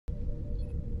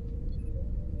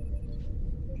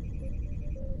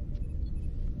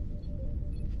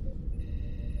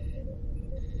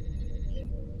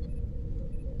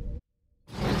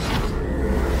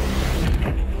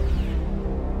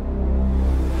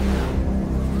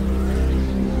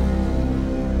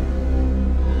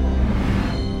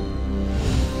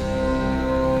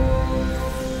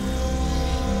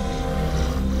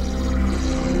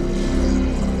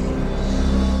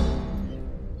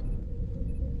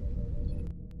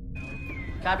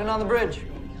Captain on the bridge.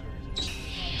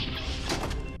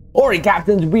 Alright,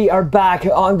 captains, we are back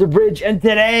on the bridge, and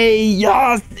today,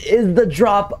 yes, is the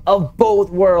drop of both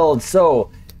worlds.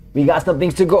 So, we got some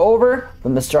things to go over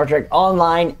from the Star Trek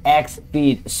Online X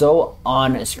feed, so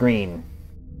on screen.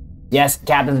 Yes,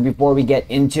 captains, before we get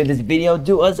into this video,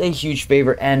 do us a huge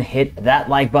favor and hit that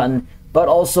like button. But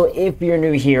also, if you're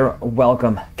new here,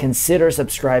 welcome. Consider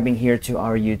subscribing here to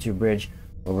our YouTube bridge,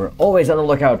 where we're always on the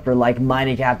lookout for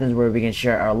like-minded captains where we can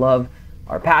share our love,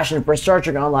 our passion for Star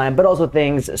Trek Online, but also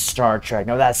things Star Trek.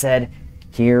 Now that said,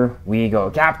 here we go.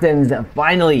 Captains,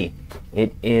 finally,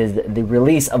 it is the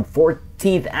release of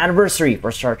 14th anniversary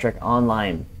for Star Trek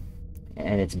Online.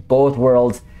 And it's both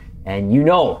worlds, and you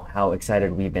know how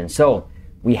excited we've been. So,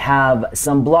 we have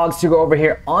some blogs to go over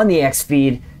here on the X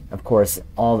feed. Of course,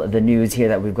 all the news here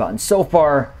that we've gotten so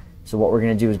far. So what we're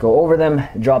going to do is go over them,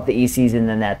 drop the ECs, and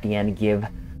then at the end, give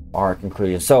our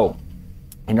conclusion. So,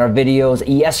 in our videos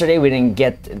yesterday, we didn't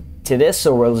get to this,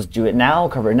 so we'll just do it now,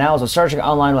 cover it now. So Star Trek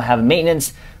Online will have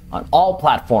maintenance on all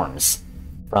platforms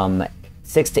from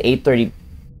 6 to 8:30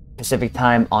 Pacific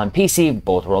time on PC,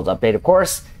 both worlds update, of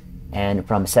course, and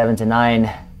from 7 to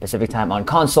 9 Pacific time on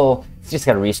console. It's just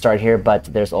got to restart here, but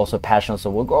there's also patch notes, so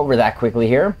we'll go over that quickly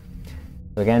here.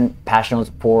 So again, patch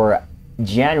notes for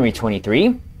January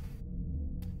 23.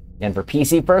 And for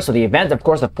PC first, so the event, of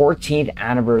course, the 14th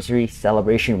anniversary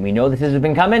celebration. We know this has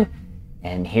been coming,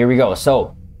 and here we go.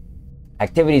 So,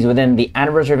 activities within the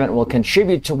anniversary event will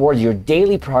contribute towards your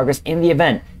daily progress in the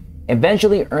event,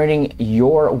 eventually earning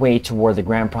your way toward the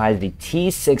grand prize, the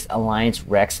T6 Alliance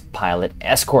Rex Pilot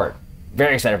Escort.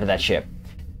 Very excited for that ship.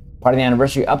 Part of the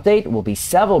anniversary update will be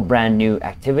several brand new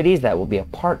activities that will be a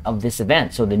part of this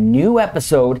event. So the new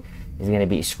episode is going to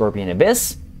be Scorpion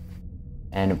Abyss,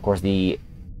 and of course the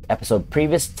episode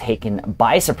previous taken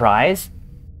by surprise,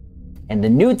 and the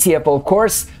new TFO, of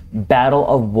course, Battle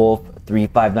of Wolf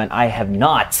 359. I have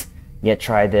not yet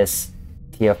tried this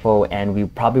TFO, and we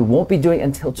probably won't be doing it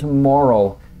until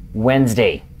tomorrow,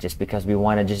 Wednesday, just because we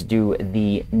want to just do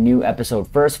the new episode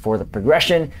first for the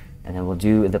progression, and then we'll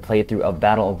do the playthrough of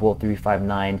Battle of Wolf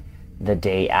 359 the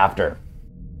day after.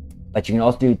 But you can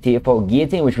also do TFO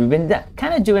Guillotine, which we've been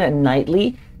kind of doing it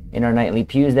nightly in our nightly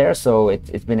pews there, so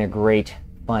it's been a great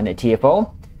fun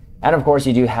TFO. And of course,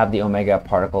 you do have the Omega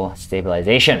Particle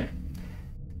Stabilization.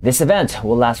 This event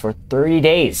will last for 30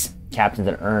 days. Captains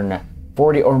that earn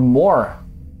 40 or more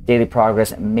daily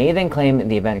progress may then claim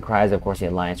the event prize, of course, the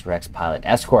Alliance Rex Pilot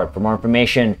Escort. For more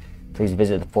information, please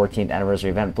visit the 14th anniversary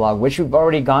event blog, which we've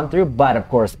already gone through, but of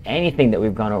course, anything that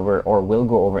we've gone over or will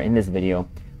go over in this video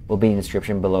will be in the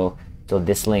description below. So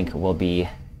this link will be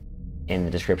in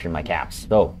the description, my caps.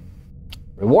 So,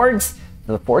 rewards.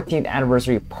 For the 14th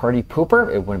anniversary party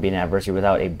pooper. It wouldn't be an anniversary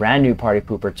without a brand new party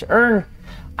pooper to earn.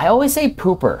 I always say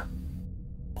pooper.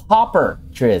 Popper,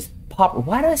 Triz. Popper.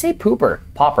 Why do I say pooper?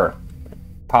 Popper.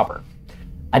 Popper.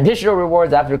 Additional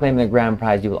rewards. After claiming the grand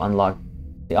prize, you will unlock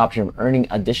the option of earning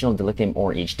additional dilithium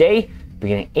ore each day,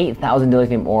 beginning 8,000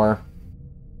 dilithium ore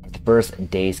at the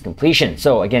first day's completion.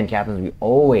 So again, captains, we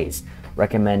always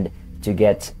recommend to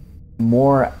get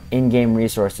more in-game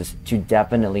resources to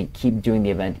definitely keep doing the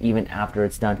event even after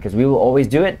it's done, because we will always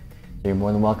do it. So you're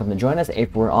more than welcome to join us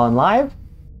if we're on live,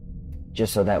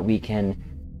 just so that we can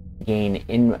gain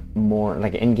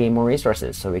in-game more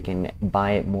resources, so we can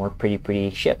buy more pretty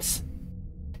ships.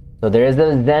 So there is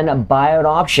the then buyout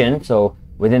option. So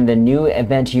within the new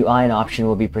event UI, an option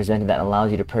will be presented that allows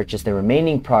you to purchase the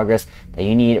remaining progress that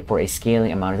you need for a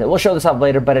scaling amount. We'll show this off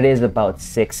later, but it is about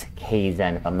 6K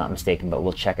Zen, if I'm not mistaken, but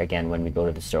we'll check again when we go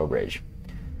to the Stowe Bridge.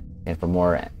 And for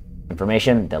more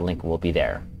information, the link will be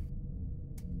there.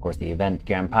 Of course, the event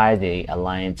grand prize, the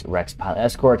Alliance Rex Pilot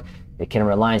Escort. The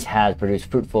Kenner Alliance has produced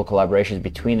fruitful collaborations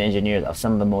between the engineers of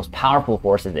some of the most powerful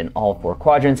forces in all 4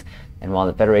 quadrants, and while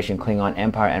the Federation, Klingon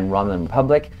Empire, and Romulan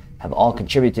Republic have all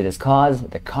contributed to this cause,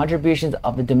 the contributions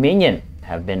of the Dominion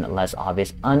have been less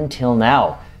obvious until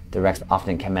now. The Rex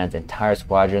often commands an entire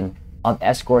squadron of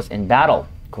escorts in battle,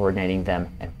 coordinating them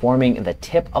and forming the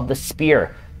tip of the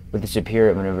spear with the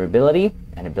superior maneuverability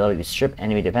and ability to strip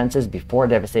enemy defenses before a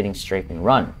devastating strafing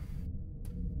run.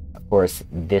 Of course,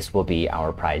 this will be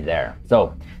our prize there.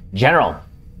 So, General.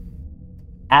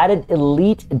 Added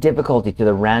elite difficulty to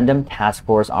the random task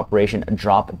force operation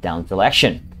drop-down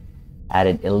selection.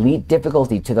 Added elite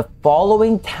difficulty to the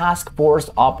following task force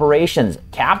operations.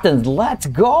 Captains, let's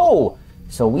go!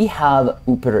 So we have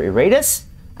Upiter Iratus.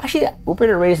 Actually,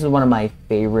 Upiter Iratus is one of my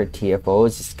favorite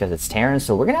TFOs just because it's Terran,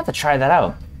 so we're going to have to try that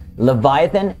out.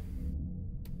 Leviathan,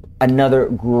 another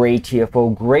great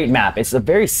TFO, great map. It's a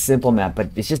very simple map, but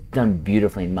it's just done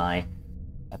beautifully in my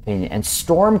opinion. And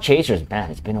Storm Chasers,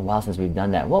 man, it's been a while since we've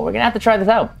done that. Well, we're gonna have to try this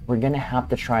out. We're gonna have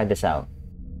to try this out.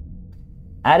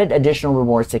 Added additional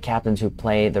rewards to captains who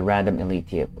play the random elite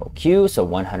TFO queue, so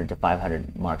 100 to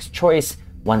 500 marks choice,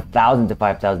 1,000 to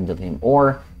 5,000 delirium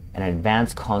ore, and an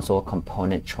advanced console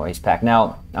component choice pack.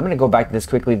 Now, I'm gonna go back to this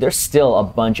quickly. There's still a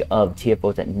bunch of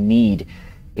TFOs that need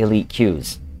elite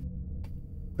queues.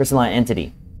 Crystalline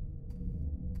Entity.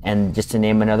 And just to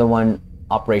name another one,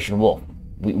 Operation Wolf.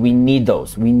 We need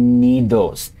those. We need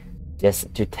those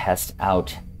just to test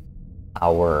out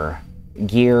our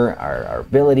gear, our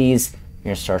abilities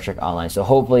in Star Trek Online. So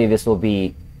hopefully this will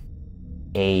be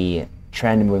a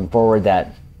trend moving forward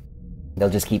that they'll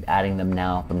just keep adding them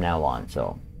from now on.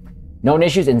 So known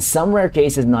issues. In some rare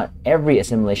cases, not every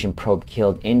assimilation probe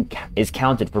killed is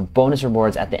counted for bonus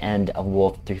rewards at the end of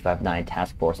Wolf 359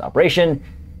 Task Force operation.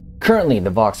 Currently, the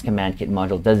Vox Command Kit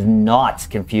module does not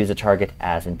confuse the target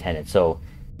as intended. So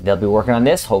they'll be working on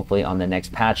this. Hopefully on the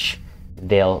next patch,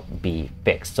 they'll be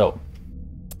fixed. So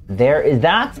there is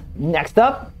that. Next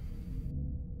up,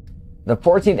 the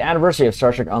 14th anniversary of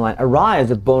Star Trek Online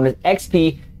arrives with bonus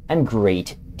XP and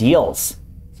great deals.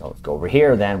 So let's go over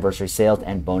here, the anniversary sales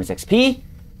and bonus XP.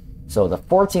 So the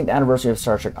 14th anniversary of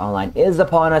Star Trek Online is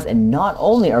upon us, and not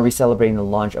only are we celebrating the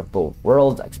launch of both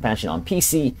worlds expansion on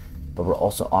PC, but we're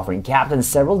also offering captains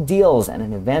several deals and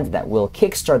an event that will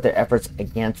kickstart their efforts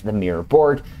against the mirror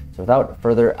board. So without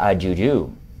further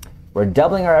ado, we're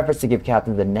doubling our efforts to give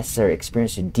captains the necessary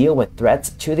experience to deal with threats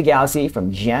to the galaxy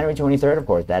from January 23rd, of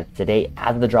course, that's today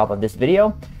as of the drop of this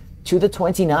video, to the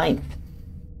 29th.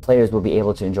 Players will be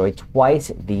able to enjoy twice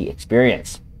the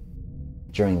experience.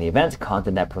 During the event,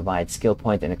 content that provides skill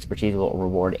points and expertise will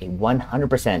reward a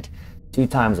 100% 2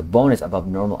 times bonus above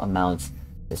normal amounts.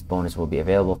 This bonus will be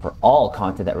available for all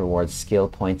content that rewards skill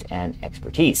points and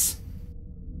expertise.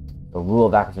 The rule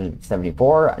of acquisition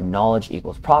 74, knowledge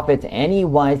equals profit. Any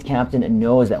wise captain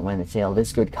knows that when a sale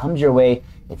this good comes your way,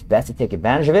 it's best to take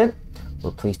advantage of it.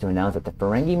 We're pleased to announce that the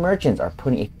Ferengi merchants are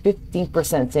putting a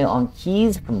 15% sale on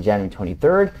keys from January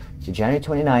 23rd to January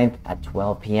 29th at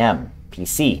 12 p.m.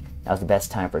 PC. Now's the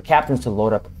best time for captains to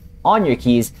load up on your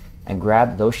keys and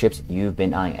grab those ships you've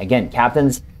been eyeing. Again,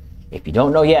 captains, if you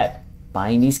don't know yet,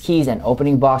 buying these keys and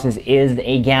opening boxes is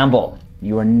a gamble.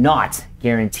 You are not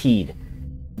guaranteed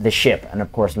the ship. And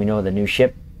of course, we know the new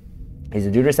ship is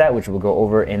the Duderstadt, which we'll go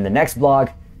over in the next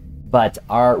vlog. But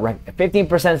our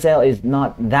 15% sale is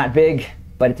not that big,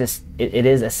 but it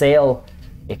is a sale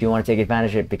if you want to take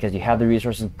advantage of it because you have the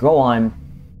resources. Go on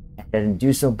and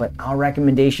do so. But our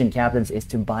recommendation, captains, is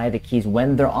to buy the keys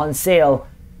when they're on sale.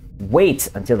 Wait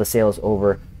until the sale is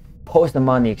over. Post them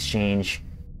on the exchange.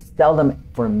 Sell them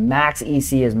for max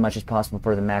EC as much as possible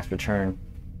for the max return.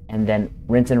 And then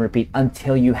rinse and repeat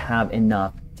until you have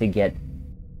enough to get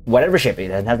whatever ship. It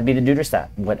doesn't have to be the Duderstadt.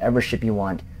 Whatever ship you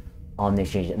want on the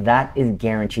exchange. That is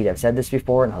guaranteed. I've said this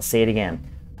before and I'll say it again.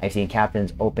 I've seen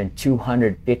captains open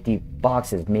 250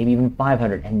 boxes, maybe even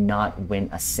 500, and not win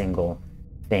a single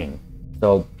thing.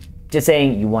 So just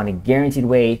saying, you want a guaranteed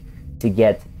way to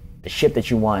get the ship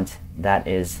that you want. That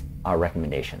is our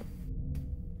recommendation.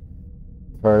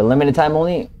 For a limited time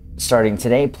only, starting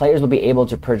today, players will be able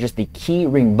to purchase the Key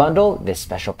Ring Bundle. This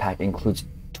special pack includes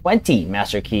 20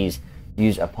 master keys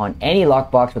used upon any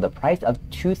lockbox with a price of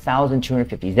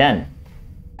 2,250 Zen.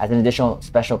 As an additional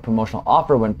special promotional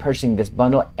offer when purchasing this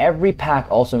bundle, every pack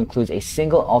also includes a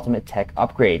single ultimate tech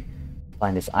upgrade.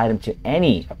 Applying this item to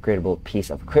any upgradable piece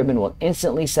of equipment will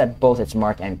instantly set both its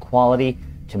mark and quality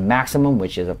to maximum,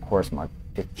 which is of course Mark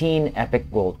 15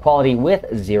 Epic Gold quality with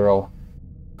 0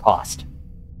 cost.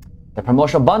 The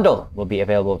promotional bundle will be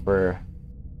available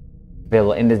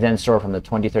in the Zen store from the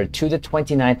 23rd to the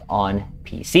 29th on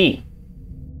PC.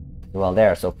 Well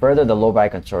there. So further, the Low Buy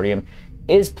Consortium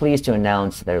is pleased to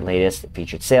announce their latest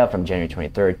featured sale from January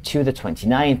 23rd to the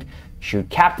 29th. Shoe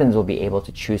captains will be able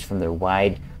to choose from their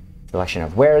wide selection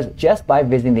of wares just by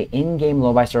visiting the in-game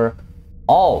Low Buy store.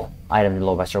 All items in the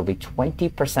Low Buy store will be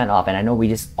 20% off. And I know we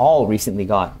just all recently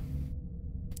got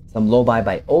some Low Buy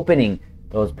by opening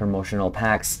those promotional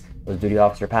packs, those duty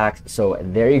officer packs. So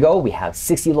there you go. We have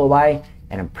 60 Low Buy,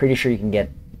 and I'm pretty sure you can get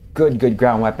good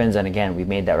ground weapons. And again, we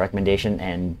made that recommendation,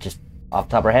 and just off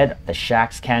the top of our head, the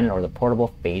Shax cannon or the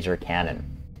portable phaser cannon.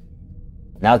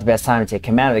 Now is the best time to take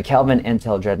command of the Kelvin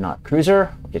Intel Dreadnought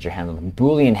Cruiser, or get your hands on the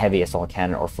Boolean Heavy Assault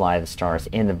Cannon, or fly the stars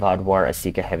in the Vadwar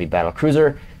Asika Heavy Battle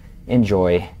Cruiser.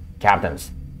 Enjoy,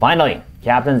 captains. Finally,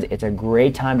 captains, it's a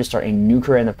great time to start a new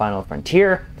career in the Final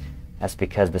Frontier. That's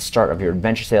because the start of your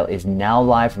adventure sale is now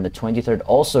live from the 23rd,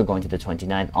 also going to the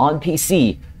 29th on PC.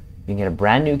 You can get a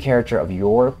brand new character of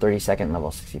your 32nd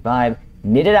level 65,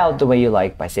 knit it out the way you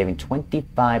like by saving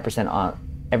 25%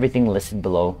 everything listed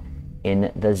below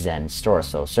in the Zen store.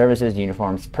 So services,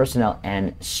 uniforms, personnel,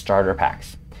 and starter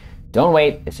packs. Don't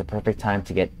wait, it's a perfect time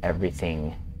to get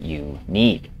everything you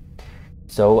need.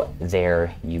 So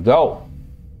there you go.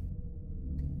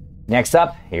 Next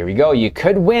up, here we go. You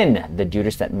could win the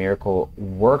Duderstadt Miracle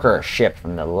Worker ship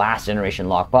from the last generation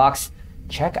lockbox.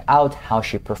 Check out how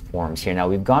she performs here. Now,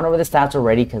 we've gone over the stats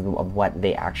already because of what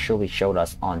they actually showed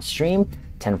us on stream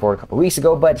 10-4 a couple weeks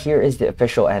ago, but here is the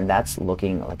official, and that's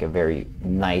looking like a very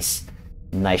nice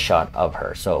shot of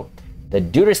her. So the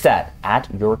Duderstadt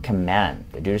at your command.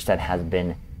 The Duderstadt has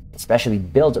been especially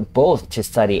built both to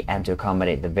study and to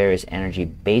accommodate the various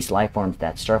energy-based life forms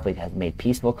that Starfleet has made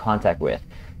peaceful contact with.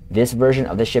 This version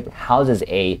of the ship houses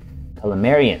a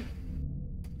Calamarian,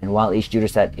 and while each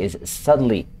Duderstadt is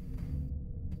subtly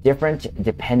different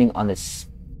depending on the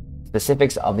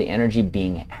specifics of the energy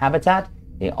being habitat,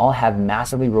 they all have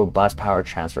massively robust power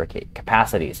transfer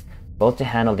capacities, both to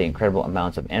handle the incredible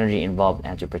amounts of energy involved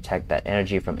and to protect that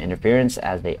energy from interference,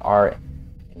 as they are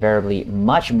invariably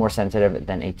much more sensitive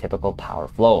than a typical power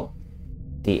flow.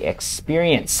 The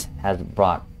experience has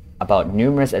brought about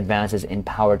numerous advances in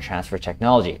power transfer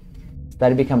technology.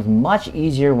 Study becomes much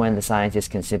easier when the scientists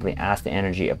can simply ask the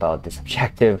energy about this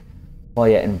objective while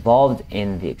yet involved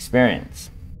in the experience.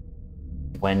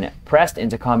 When pressed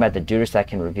into combat, the Duderstadt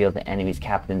can reveal the enemy's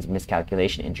captain's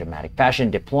miscalculation in dramatic fashion,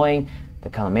 deploying the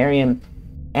Calamarian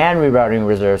and rerouting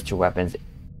reserves to weapons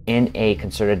in a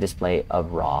concerted display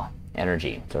of raw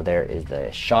energy. So there is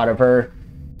the shot of her.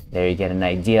 There you get an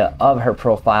idea of her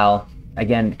profile.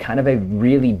 Again, kind of a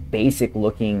really basic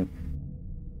looking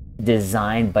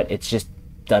design, but it's just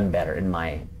done better in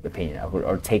my opinion,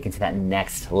 or taken to that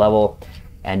next level.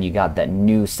 And you got that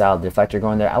new style deflector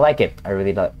going there. I like it. I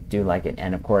really do like it.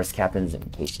 And of course, captains, in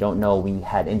case you don't know, we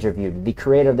had interviewed the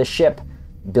creator of the ship,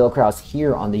 Bill Krause,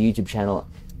 here on the YouTube channel.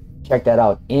 Check that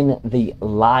out in the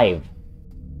live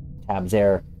tabs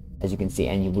there, as you can see.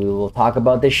 And we will talk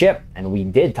about the ship, and we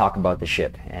did talk about the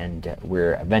ship, and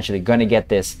we're eventually going to get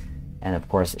this, and of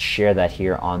course share that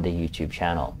here on the YouTube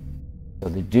channel. So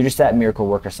the Duderstadt Miracle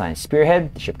Worker Science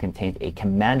Spearhead. The ship contains a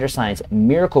Commander Science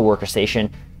Miracle Worker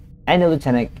Station and a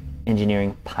Lieutenant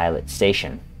Engineering Pilot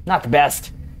Station. Not the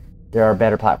best. There are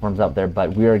better platforms out there,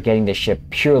 but we are getting this ship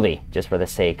purely just for the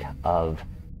sake of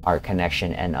our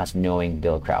connection and us knowing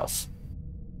Bill Krause.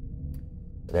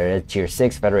 There is Tier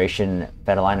 6 Federation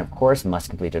Federline, of course, must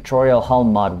complete tutorial, hull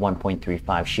mod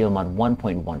 1.35, shield mod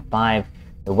 1.15.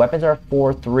 The weapons are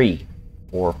 4-3,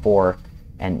 4,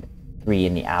 and 3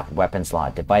 in the app weapon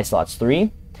slot. Device slots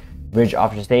 3. Bridge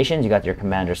officer stations, you got your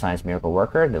Commander Science Miracle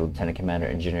Worker, the Lieutenant Commander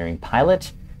Engineering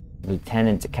Pilot,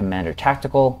 Lieutenant Commander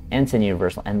Tactical, Ensign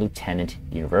Universal, and Lieutenant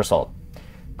Universal.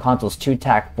 Consoles 2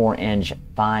 TAC, 4 Eng,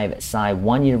 5 Psi,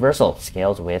 1 Universal.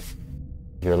 Scales with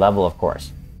your level, of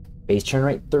course. Base turn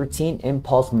rate 13,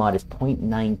 impulse mod is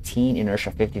 0.19,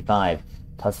 inertia 55,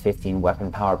 plus 15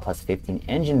 weapon power, plus 15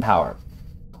 engine power.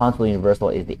 Console Universal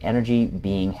is the energy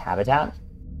being habitat.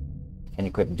 Can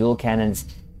equip dual cannons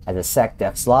as a sec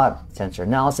def slot, sensor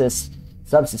analysis,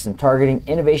 subsystem targeting,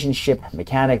 innovation ship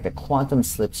mechanic, the quantum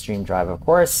slipstream drive, of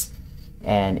course,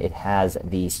 and it has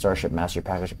the Starship Mastery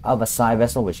package of a Psi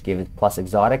vessel, which gives plus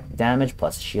exotic damage,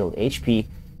 plus shield HP,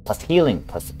 plus healing,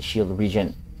 plus shield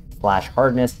regen /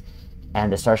 hardness,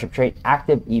 and the Starship trait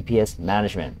active EPS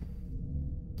management.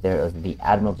 There is the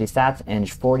Admiralty stats, Eng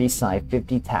 40, Psi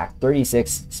 50, TAC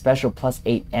 36, special plus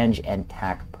 8 Eng and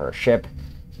TAC per ship.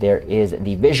 There is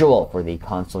the visual for the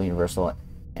Console Universal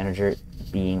energy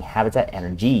being habitat.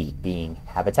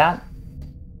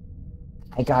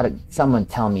 I got it. Someone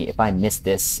tell me if I missed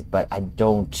this, but I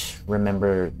don't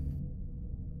remember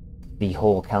the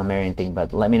whole Calamarian thing,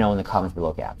 but let me know in the comments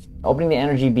below, caps. Opening the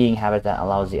energy being habitat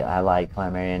allows the allied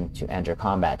Calamarian to enter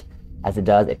combat. As it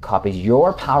does, it copies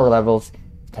your power levels.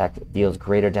 Attack deals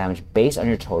greater damage based on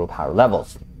your total power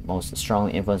levels, most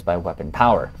strongly influenced by weapon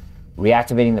power.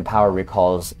 Reactivating the power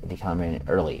recalls the Calamarian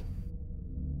early.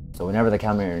 So whenever the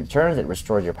Calamarian returns, it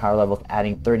restores your power levels,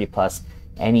 adding 30 plus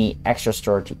any extra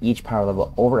stored to each power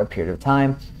level over a period of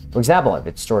time. For example, if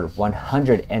it's stored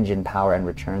 100 engine power and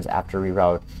returns after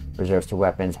reroute reserves to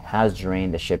weapons has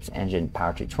drained the ship's engine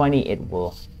power to 20, it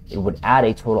would add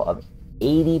a total of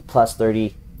 80 plus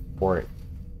 30 for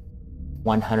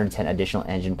 110 additional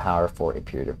engine power for a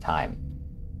period of time.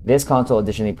 This console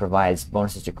additionally provides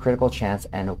bonuses to critical chance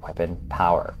and weapon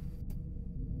power.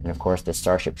 And of course, the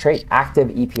Starship trait, active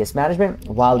EPS management.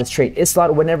 While this trait is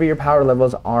slotted whenever your power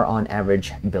levels are on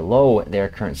average below their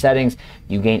current settings,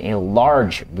 you gain a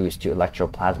large boost to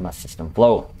electroplasma system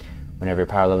flow. Whenever your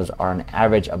power levels are on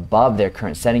average above their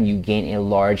current setting, you gain a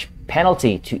large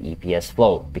penalty to EPS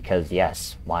flow, because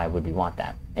yes, why would we want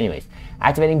that? Anyways,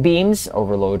 activating beams,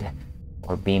 overload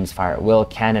or beams fire at will,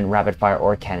 cannon rapid fire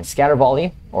or cannon scatter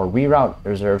volley, or reroute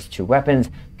reserves to weapons,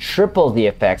 triples the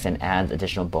effects and adds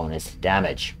additional bonus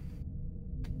damage.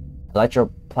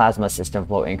 Electroplasma system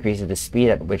flow increases the speed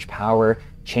at which power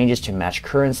changes to match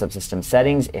current subsystem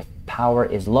settings. If power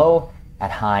is low,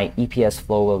 at high, EPS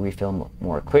flow will refill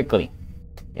more quickly.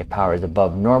 If power is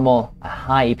above normal, a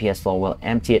high EPS flow will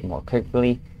empty it more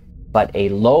quickly, but a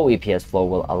low EPS flow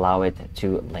will allow it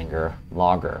to linger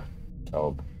longer.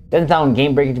 So doesn't sound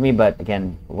game breaking to me, but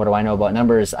again, what do I know about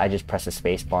numbers? I just press the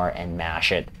space bar and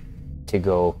mash it to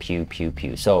go pew pew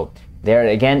pew. So there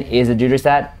again is the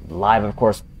Duderstadt, live of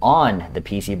course on the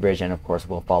PC bridge, and of course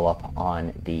we'll follow up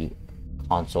on the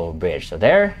console bridge. So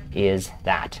there is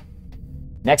that.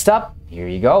 Next up, here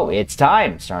you go, it's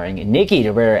time, starring Nikki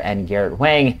DeRitter and Garrett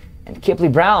Wang and Kipley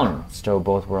Brown. Stow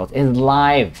Both Worlds is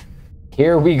live.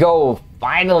 Here we go,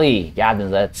 finally.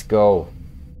 Gavin, let's go.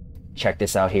 Check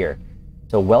this out here.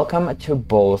 So welcome to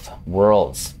Both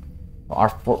Worlds. Our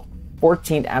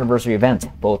 14th anniversary event,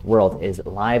 Both Worlds, is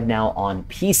live now on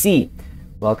PC.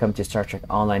 Welcome to Star Trek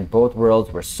Online Both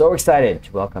Worlds. We're so excited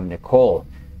to welcome Nicole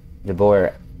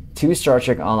DeBoer to Star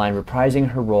Trek Online, reprising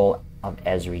her role of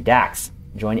Ezri Dax.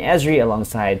 Join Ezri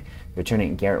alongside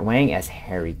returning Garrett Wang as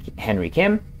Henry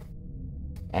Kim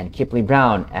and Kipley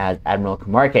Brown as Admiral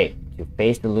Kamarke to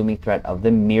face the looming threat of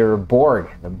the Mirror Borg.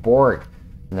 The Borg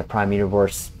in the Prime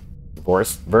Universe are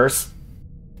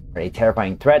a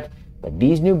terrifying threat, but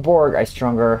these new Borg are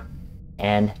stronger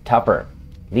and tougher.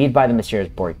 Led by the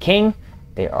mysterious Borg King,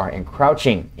 they are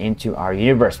encroaching into our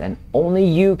universe, and only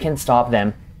you can stop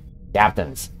them,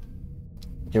 captains.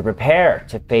 To prepare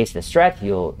to face this threat,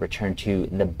 you'll return to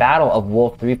the Battle of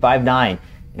Wolf 359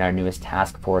 in our newest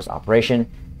task force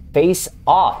operation. Face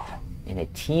off in a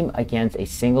team against a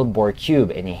single Borg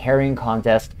cube in a harrowing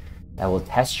contest that will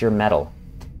test your mettle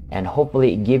and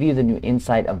hopefully give you the new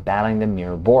insight of battling the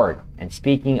Mirror Borg. And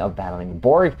speaking of battling the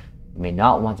Borg, you may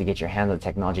not want to get your hands on the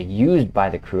technology used by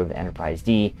the crew of the Enterprise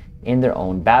D in their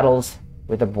own battles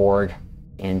with the Borg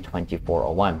in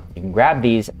 2401. You can grab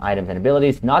these items and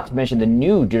abilities, not to mention the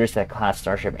new Duderstadt class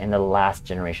starship in the last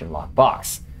generation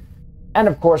lockbox. And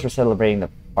of course, we're celebrating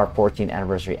our 14th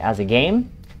anniversary as a game.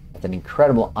 It's an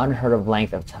incredible, unheard of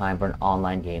length of time for an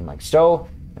online game like Stow,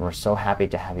 and we're so happy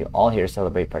to have you all here to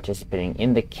celebrate participating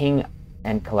in the King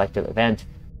and Collective event.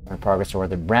 We're in progress toward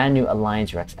the brand new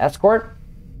Alliance Rex Escort.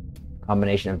 A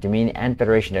combination of Dominion and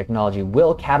Federation technology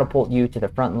will catapult you to the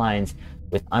front lines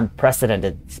with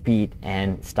unprecedented speed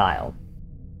and style.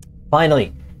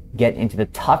 Finally, get into the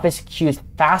toughest queues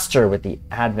faster with the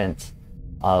advent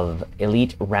of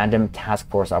Elite Random Task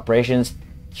Force operations.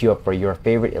 Queue up for your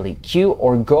favorite Elite queue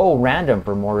or go random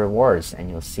for more rewards, and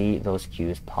you'll see those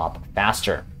queues pop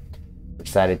faster. We're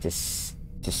excited to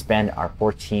spend our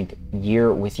 14th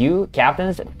year with you,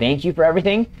 captains. Thank you for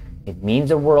everything. It means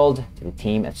the world to the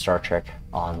team at Star Trek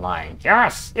Online.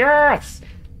 Yes, yes,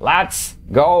 let's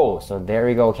go. So there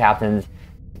we go, captains.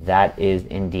 That is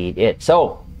indeed it.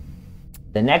 So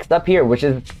the next up here, which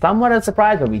is somewhat a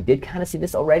surprise, but we did kind of see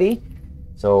this already.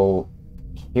 So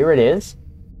here it is.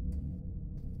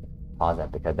 Pause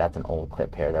that because that's an old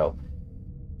clip here though.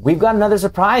 We've got another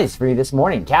surprise for you this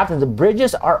morning. Captains, the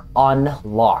bridges are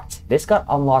unlocked. This got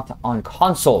unlocked on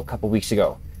console a couple weeks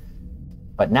ago,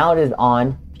 but now it is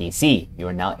on PC. You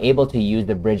are now able to use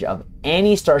the bridge of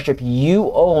any starship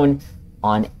you own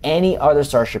on any other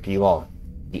starship you own.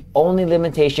 The only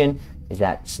limitation is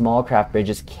that small craft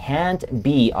bridges can't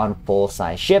be on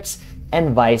full-size ships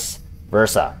and vice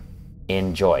versa.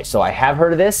 Enjoy. So I have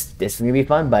heard of this. This is gonna be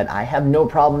fun, but I have no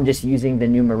problem just using the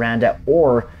new Miranda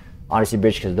or Odyssey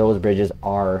bridge because those bridges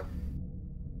are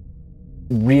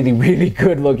really, really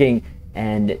good looking,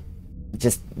 and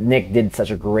just Nick did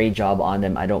such a great job on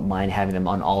them. I don't mind having them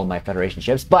on all of my Federation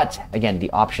ships, but again, the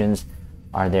options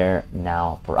are there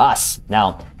now for us.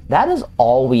 Now, that is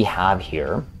all we have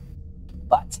here,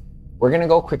 but we're gonna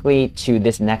go quickly to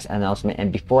this next announcement.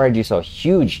 And before I do so,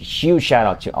 huge shout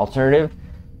out to Alternative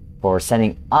for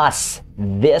sending us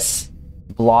this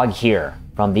blog here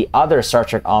from the other Star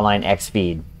Trek Online X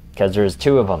feed, because there's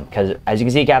two of them. Because as you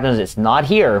can see, captains, it's not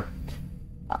here.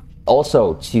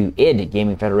 Also to ID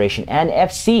Gaming Federation and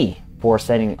FC for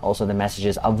sending also the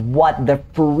messages of what the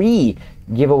free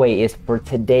giveaway is for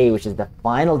today, which is the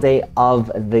final day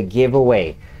of the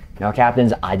giveaway. Now,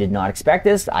 captains, I did not expect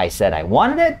this. I said I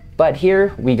wanted it, but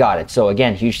here we got it. So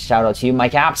again, huge shout out to you, my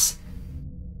caps.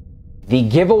 The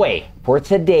giveaway for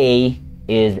today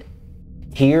is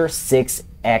tier 6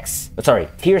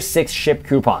 ship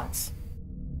coupons.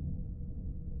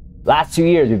 Last 2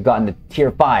 years, we've gotten the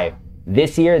tier 5,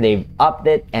 this year they've upped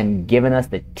it and given us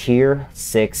the tier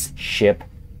 6 ship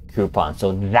coupon.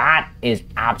 So that is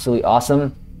absolutely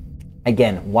awesome.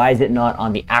 Again, why is it not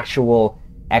on the actual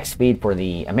X feed for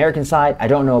the American side? I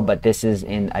don't know, but this is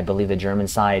in, I believe, the German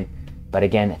side. But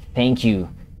again, thank you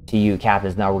to you,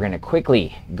 captains. Now we're going to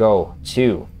quickly go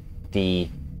to the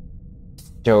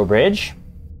Stowbridge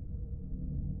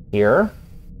here.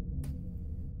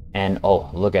 And oh,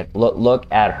 look at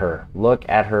her. Look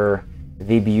at her.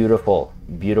 The beautiful,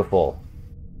 beautiful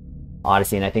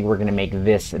Odyssey. And I think we're going to make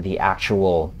this the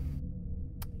actual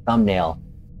thumbnail,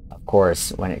 of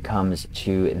course, when it comes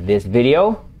to this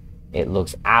video. It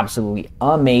looks absolutely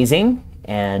amazing.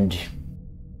 And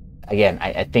again,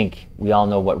 I think we all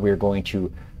know what we're going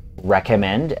to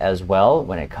recommend as well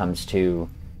when it comes to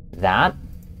that.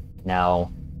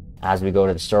 Now, as we go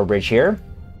to the Stowbridge here,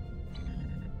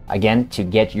 again, to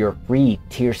get your free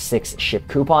tier 6 ship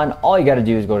coupon, all you got to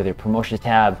do is go to the promotions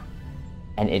tab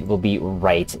and it will be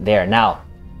right there. Now,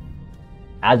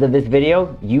 as of this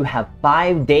video, you have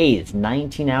 5 days,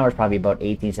 19 hours, probably about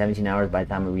 18, 17 hours by the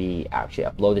time we actually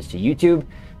upload this to YouTube,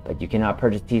 but you cannot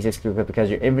purchase T6 coupon because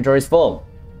your inventory is full.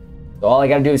 So all I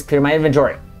got to do is clear my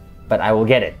inventory, but I will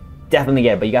get it. Definitely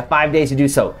get it, but you got 5 days to do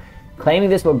so. Claiming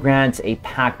this will grant a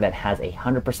pack that has a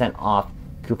 100% off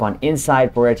coupon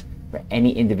inside for it for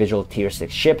any individual tier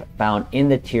 6 ship found in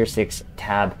the tier 6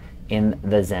 tab in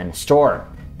the Zen store.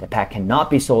 The pack cannot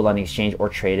be sold on the exchange or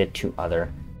traded to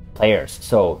other players.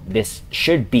 So this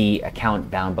should be account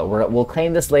bound, but we'll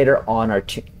claim this later on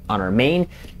our main.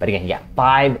 But again, yeah,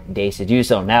 5 days to do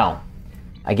so. Now,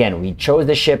 again, we chose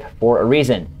this ship for a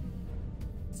reason.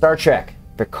 Star Trek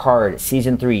Picard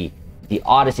Season 3, the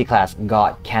Odyssey class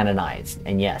got canonized.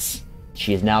 And yes,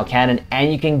 she is now canon,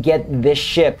 and you can get this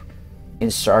ship in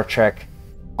Star Trek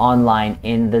Online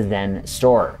in the Zen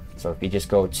store. So if you just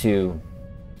go to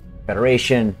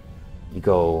Federation, you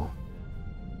go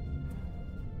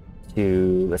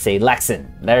to, let's say, Lexan.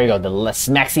 There you go, the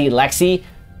Smexy Lexi.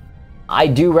 I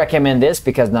do recommend this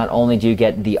because not only do you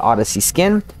get the Odyssey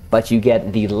skin, but you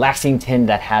get the Lexington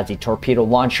that has the torpedo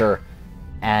launcher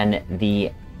and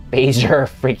the Phaser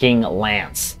freaking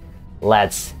Lance.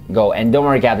 Let's go. And don't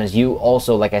worry, captains, you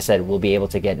also, like I said, will be able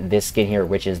to get this skin here,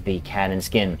 which is the canon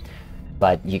skin,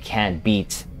 but you can't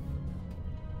beat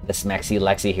the Smexy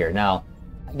Lexi here. Now,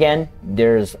 again,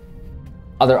 there's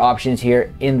other options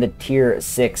here in the tier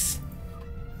 6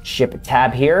 ship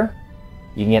tab here.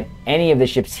 You can get any of the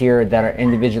ships here that are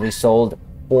individually sold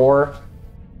for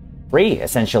free,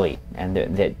 essentially, and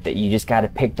that you just got to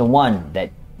pick the one that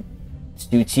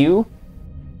suits you.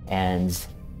 And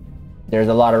there's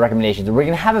a lot of recommendations. We're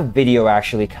gonna have a video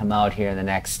actually come out here in the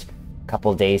next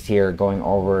couple days here, going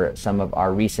over some of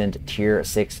our recent tier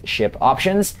 6 ship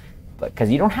options, but because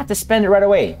you don't have to spend it right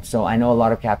away. So I know a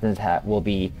lot of captains will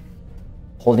be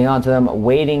holding on to them,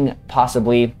 waiting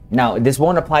possibly. Now, this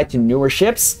won't apply to newer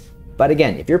ships, but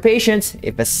again, if you're patient,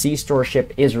 if a C-Store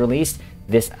ship is released,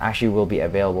 this actually will be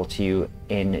available to you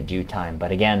in due time.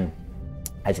 But again,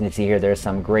 as you can see here, there's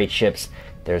some great ships.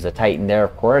 There's a Titan there,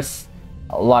 of course.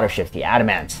 A lot of ships. The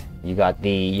Adamant. You got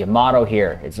the Yamato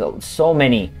here. It's so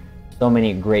many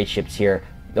great ships here.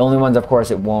 The only ones, of course,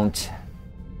 it won't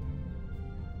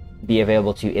be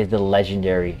available to is the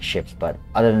legendary ships. But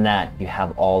other than that, you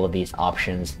have all of these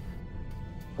options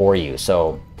for you.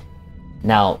 So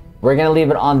now we're gonna leave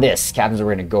it on this, captains.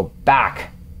 We're gonna go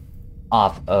back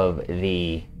off of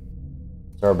the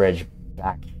Stowbridge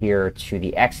back here to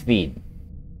the X feed.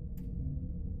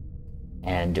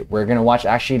 And we're gonna watch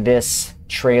actually this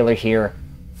trailer here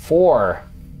for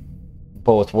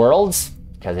both worlds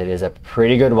because it is a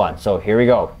pretty good one. So here we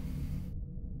go.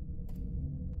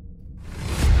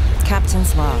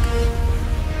 Captain's log.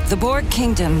 The Borg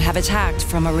Kingdom have attacked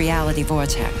from a reality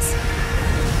vortex.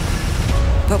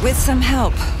 But with some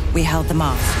help, we held them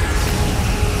off.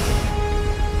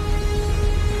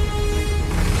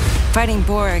 Fighting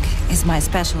Borg is my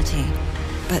specialty,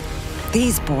 but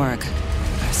these Borg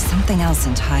are something else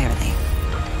entirely.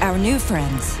 Our new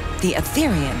friends, the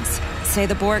Ethereans, say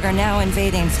the Borg are now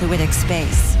invading fluidic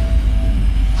space.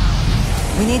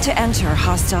 We need to enter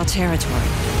hostile territory,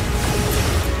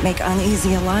 make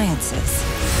uneasy alliances,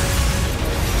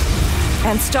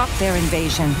 and stop their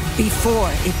invasion before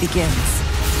it begins.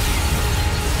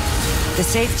 The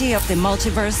safety of the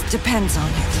multiverse depends on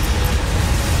it.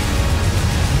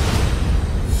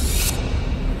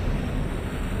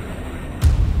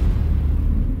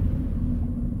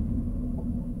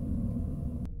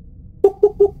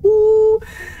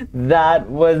 That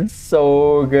was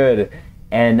so good.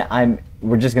 And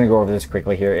we're just gonna go over this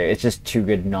quickly here. It's just too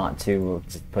good not to. We'll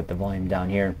just put the volume down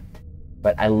here.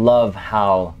 But I love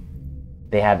how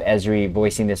they have Ezri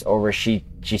voicing this over. She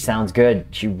sounds good.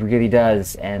 She really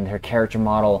does. And her character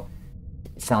model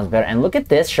sounds better. And look at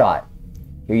this shot.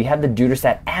 Here you have the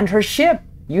Duderstadt and her ship.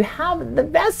 You have the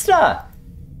Vesta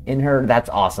in her. That's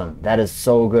awesome. That is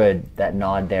so good, that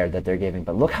nod there that they're giving.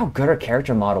 But look how good her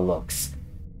character model looks.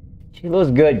 She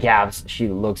looks good, Caps. She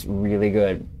looks really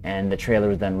good. And the trailer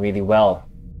was done really well,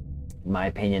 in my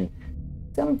opinion.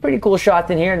 Some pretty cool shots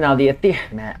in here. Now, the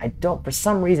man, I don't, for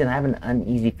some reason, I have an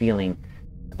uneasy feeling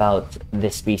about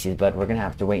this species, but we're going to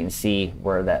have to wait and see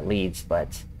where that leads.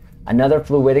 But another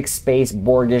fluidic space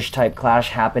Borgish type clash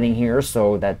happening here,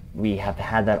 so that we have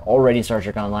had that already in Star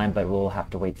Trek Online, but we'll have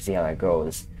to wait to see how that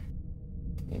goes.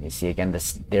 You can see again,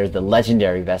 there's the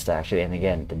legendary Vesta actually, and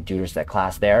again, the Duderstadt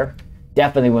class there.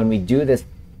 Definitely when we do this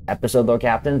episode though,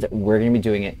 Captains, we're going to be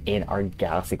doing it in our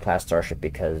Galaxy class starship,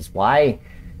 because why?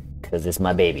 Because it's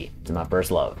my baby. It's my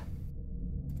first love.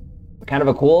 Kind of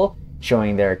a cool,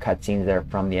 showing their cutscenes there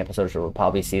from the episode, so we'll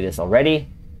probably see this already.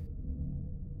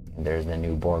 And there's the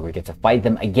new Borg. We get to fight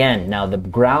them again. Now, the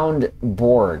ground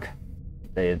Borg,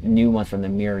 the new ones from the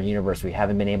Mirror Universe, we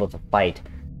haven't been able to fight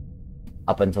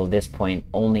up until this point,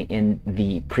 only in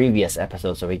the previous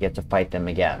episode, so we get to fight them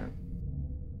again.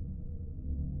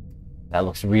 That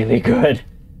looks really good.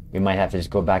 We might have to just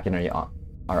go back in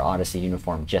our Odyssey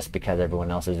uniform just because everyone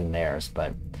else is in theirs.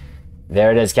 But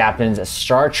there it is, Captains.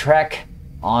 Star Trek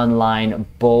Online,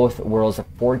 both worlds. The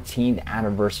 14th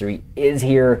anniversary is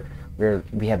here.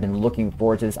 We have been looking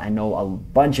forward to this. I know a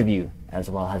bunch of you as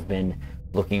well has been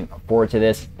looking forward to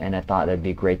this, and I thought it'd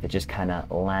be great to just kind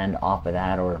of land off of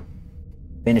that, or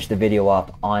finish the video off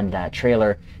on that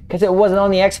trailer, because it wasn't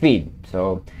on the X feed.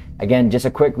 So again, just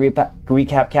a quick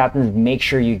recap, Captains. Make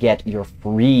sure you get your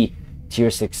free Tier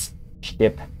 6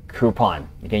 ship coupon.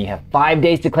 Again, you have 5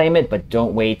 days to claim it, but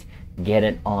don't wait. Get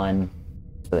it on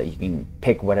so that you can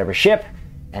pick whatever ship.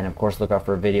 And of course, look out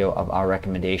for a video of our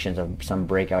recommendations of some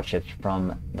breakout ships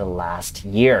from the last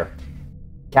year.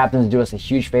 Captains, do us a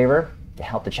huge favor to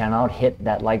help the channel out. Hit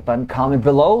that like button, comment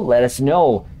below, let us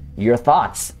know your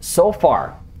thoughts so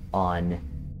far on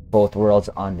both worlds,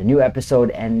 on the new episode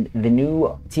and the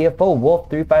new TFO Wolf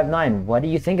 359. What do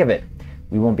you think of it?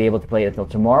 We won't be able to play it until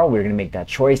tomorrow. We're going to make that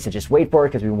choice to just wait for it,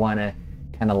 because we want to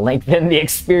kind of lengthen the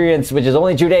experience, which is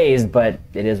only 2 days, but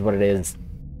it is what it is.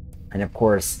 And of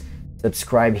course,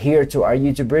 subscribe here to our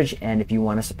YouTube Bridge, and if you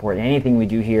want to support anything we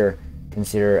do here,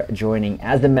 consider joining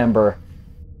as a member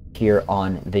here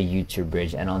on the YouTube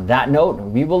Bridge. And on that note,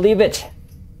 we will leave it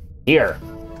here.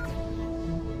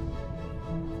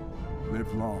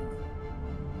 Live long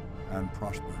and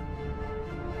prosper.